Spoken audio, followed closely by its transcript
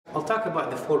talk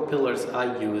about the four pillars I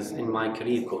use in my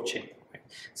career coaching.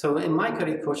 So in my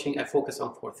career coaching, I focus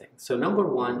on four things. So number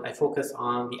one, I focus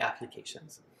on the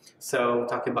applications. So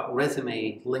talking about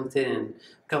resume, LinkedIn,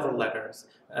 cover letters,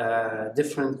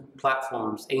 different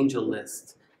platforms, Angel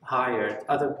List, Hired,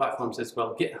 other platforms as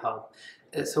well, GitHub.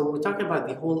 So we're talking about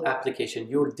the whole application,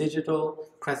 your digital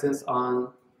presence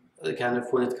on kind of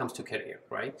when it comes to career,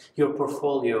 right? Your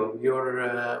portfolio, your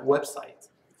website.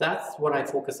 That's what I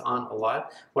focus on a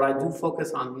lot. What I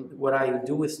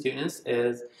do with students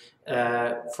is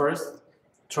first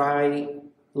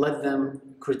let them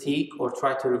critique or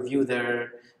try to review their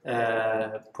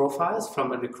profiles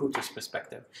from a recruiter's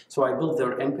perspective. So I build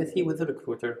their empathy with the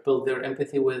recruiter, build their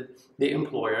empathy with the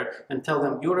employer, and tell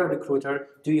them, you're a recruiter,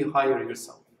 do you hire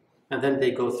yourself? And then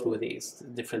they go through these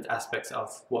different aspects of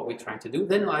what we're trying to do.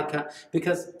 Then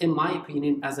because in my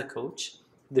opinion as a coach,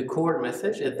 the core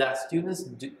message is that students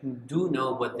do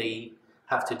know what they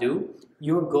have to do.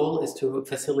 Your goal is to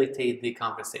facilitate the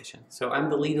conversation. So I'm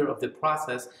the leader of the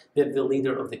process, they're the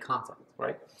leader of the content,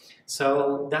 right?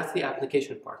 So that's the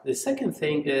application part. The second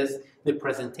thing is the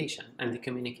presentation and the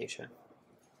communication.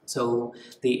 So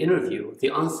the interview, the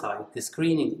on-site, the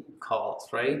screening calls,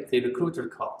 right? The recruiter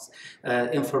calls,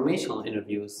 informational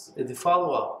interviews, the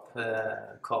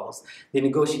follow-up calls, the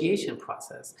negotiation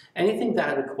process, anything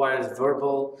that requires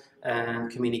verbal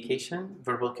communication,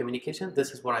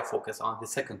 this is what I focus on, the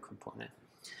second component.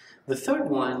 The third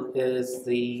one is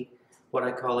what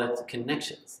I call it,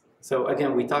 connections. So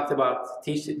again, we talked about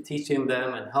teaching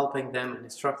them and helping them and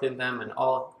instructing them and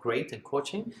all great in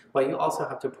coaching, but you also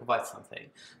have to provide something.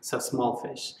 So small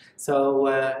fish.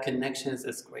 So connections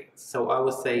is great. So I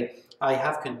would say I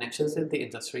have connections in the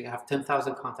industry. I have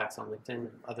 10,000 contacts on LinkedIn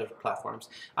and other platforms.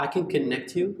 I can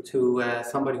connect you to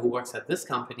somebody who works at this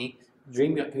company,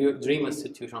 dream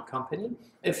institutional company,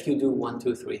 if you do 1,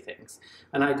 2, 3 things.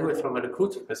 And I do it from a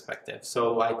recruiter perspective.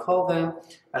 So I call them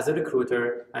as a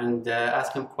recruiter and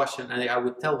ask them a question, and I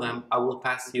would tell them, I will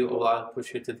pass you or I'll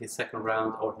push you to the second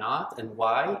round or not, and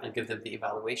why, and give them the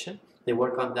evaluation. They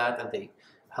work on that and they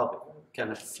help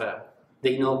kind of,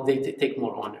 they take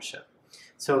more ownership.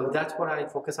 So that's what I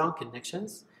focus on,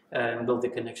 connections, and build the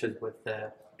connections with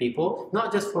people,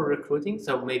 not just for recruiting,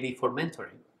 so maybe for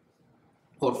mentoring,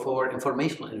 or for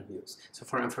informational interviews, so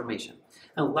for information.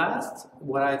 And last,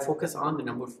 what I focus on, the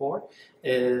number 4,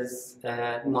 is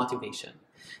motivation.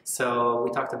 So we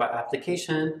talked about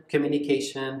application,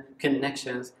 communication,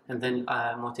 connections, and then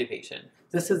motivation.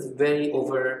 This is very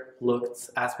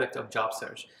overlooked aspect of job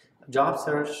search. Job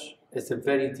search is a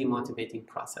very demotivating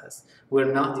process.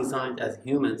 We're not designed as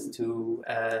humans to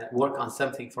work on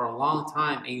something for a long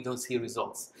time and you don't see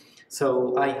results.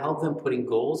 So I help them putting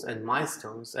goals and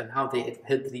milestones and how they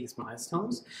hit these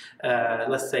milestones.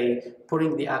 Let's say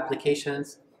putting the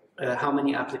applications, how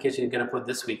many applications you're going to put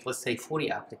this week. Let's say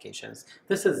 40 applications.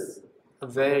 This is a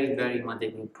very, very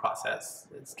mundane process.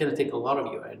 It's going to take a lot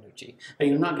of your energy and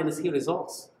you're not going to see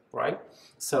results, right?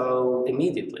 So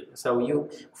immediately. So you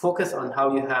focus on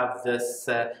how you have this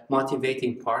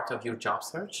motivating part of your job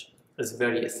search is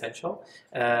very essential.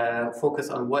 Focus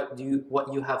on what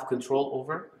you have control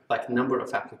over, like number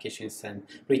of applications sent,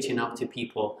 reaching out to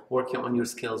people, working on your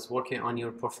skills, working on your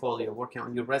portfolio, working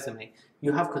on your resume.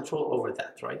 You have control over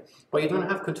that, right? But you don't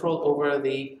have control over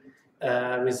the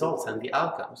results and the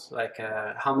outcomes, like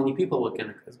how many people are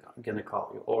gonna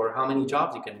call you, or how many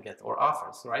jobs you're gonna get, or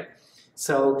offers, right?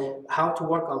 So how to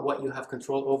work on what you have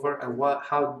control over and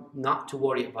how not to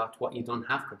worry about what you don't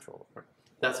have control over.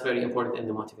 That's very important in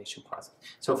the motivation process.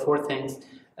 So 4 things: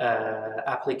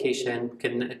 application,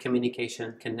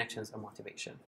 communication, connections, and motivation.